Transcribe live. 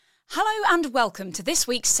Hello and welcome to this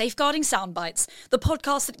week's Safeguarding Soundbites, the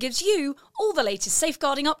podcast that gives you all the latest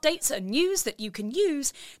safeguarding updates and news that you can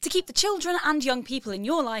use to keep the children and young people in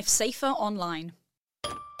your life safer online.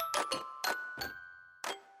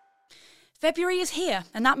 February is here,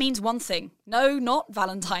 and that means one thing. No, not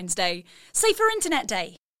Valentine's Day. Safer Internet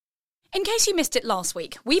Day. In case you missed it last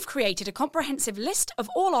week, we've created a comprehensive list of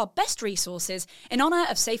all our best resources in honour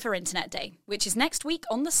of Safer Internet Day, which is next week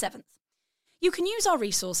on the 7th. You can use our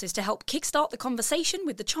resources to help kickstart the conversation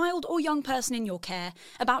with the child or young person in your care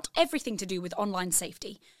about everything to do with online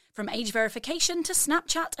safety, from age verification to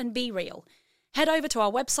Snapchat and Be Real. Head over to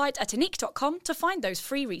our website at unique.com to find those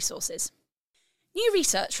free resources. New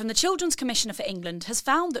research from the Children's Commissioner for England has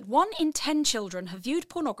found that 1 in 10 children have viewed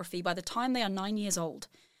pornography by the time they are 9 years old.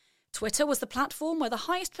 Twitter was the platform where the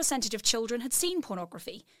highest percentage of children had seen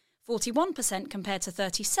pornography, 41% compared to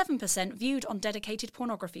 37% viewed on dedicated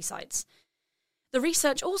pornography sites. The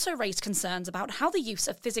research also raised concerns about how the use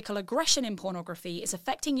of physical aggression in pornography is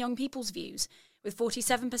affecting young people's views, with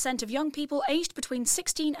 47% of young people aged between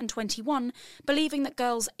 16 and 21 believing that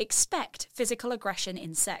girls expect physical aggression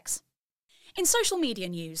in sex. In social media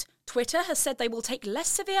news, Twitter has said they will take less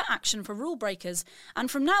severe action for rule breakers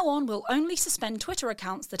and from now on will only suspend Twitter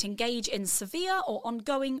accounts that engage in severe or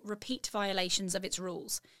ongoing repeat violations of its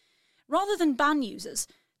rules. Rather than ban users,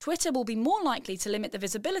 Twitter will be more likely to limit the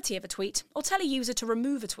visibility of a tweet or tell a user to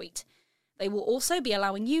remove a tweet. They will also be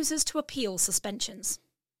allowing users to appeal suspensions.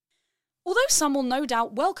 Although some will no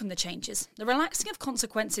doubt welcome the changes, the relaxing of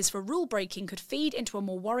consequences for rule breaking could feed into a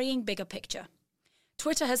more worrying bigger picture.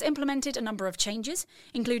 Twitter has implemented a number of changes,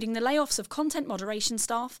 including the layoffs of content moderation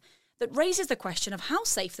staff, that raises the question of how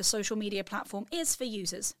safe the social media platform is for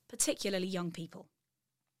users, particularly young people.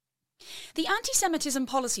 The Anti-Semitism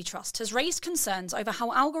Policy Trust has raised concerns over how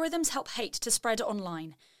algorithms help hate to spread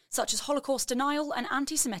online, such as Holocaust denial and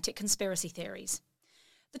anti-Semitic conspiracy theories.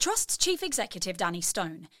 The Trust's chief executive, Danny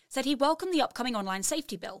Stone, said he welcomed the upcoming online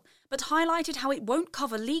safety bill, but highlighted how it won't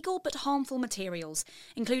cover legal but harmful materials,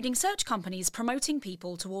 including search companies promoting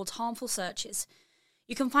people towards harmful searches.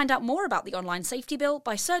 You can find out more about the online safety bill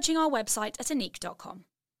by searching our website at unique.com.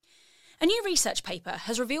 A new research paper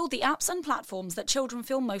has revealed the apps and platforms that children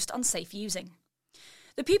feel most unsafe using.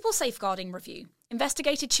 The Pupil Safeguarding review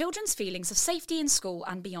investigated children's feelings of safety in school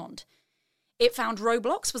and beyond. It found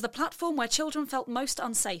Roblox was the platform where children felt most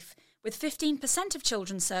unsafe, with 15% of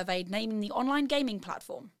children surveyed naming the online gaming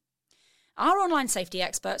platform. Our online safety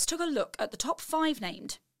experts took a look at the top 5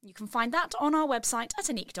 named. You can find that on our website at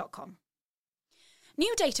unique.com.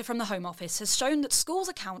 New data from the Home Office has shown that schools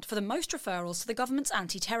account for the most referrals to the government's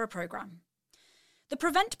anti-terror programme. The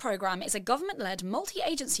PREVENT programme is a government-led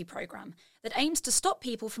multi-agency programme that aims to stop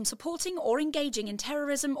people from supporting or engaging in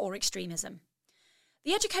terrorism or extremism.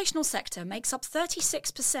 The educational sector makes up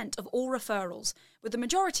 36% of all referrals, with the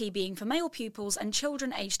majority being for male pupils and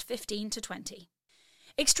children aged 15 to 20.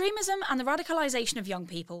 Extremism and the radicalisation of young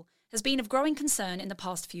people has been of growing concern in the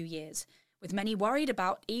past few years, with many worried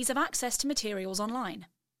about ease of access to materials online.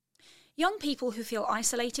 Young people who feel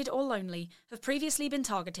isolated or lonely have previously been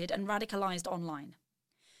targeted and radicalised online.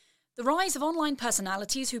 The rise of online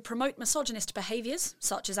personalities who promote misogynist behaviours,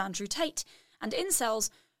 such as Andrew Tate, and incels,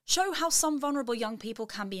 show how some vulnerable young people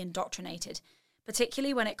can be indoctrinated,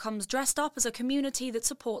 particularly when it comes dressed up as a community that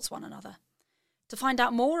supports one another. To find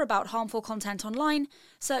out more about harmful content online,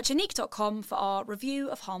 search unique.com for our review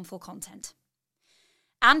of harmful content.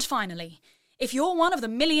 And finally, if you're one of the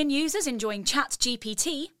million users enjoying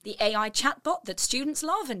ChatGPT, the AI chatbot that students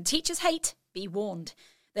love and teachers hate, be warned.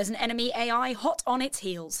 There's an enemy AI hot on its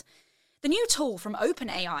heels. The new tool from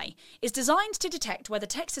OpenAI is designed to detect whether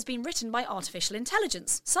text has been written by artificial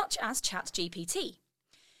intelligence, such as ChatGPT.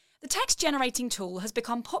 The text-generating tool has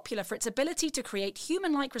become popular for its ability to create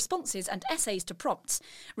human-like responses and essays to prompts,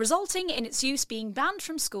 resulting in its use being banned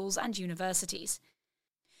from schools and universities.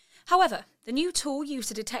 However, the new tool used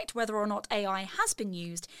to detect whether or not AI has been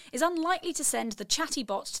used is unlikely to send the chatty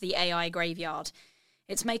bot to the AI graveyard.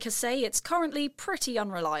 Its makers say it's currently pretty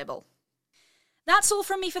unreliable. That's all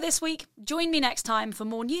from me for this week. Join me next time for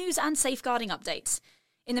more news and safeguarding updates.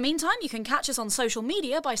 In the meantime, you can catch us on social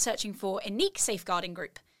media by searching for Unique Safeguarding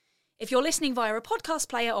Group. If you're listening via a podcast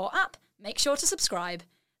player or app, make sure to subscribe.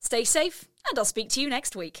 Stay safe, and I'll speak to you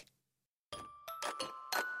next week.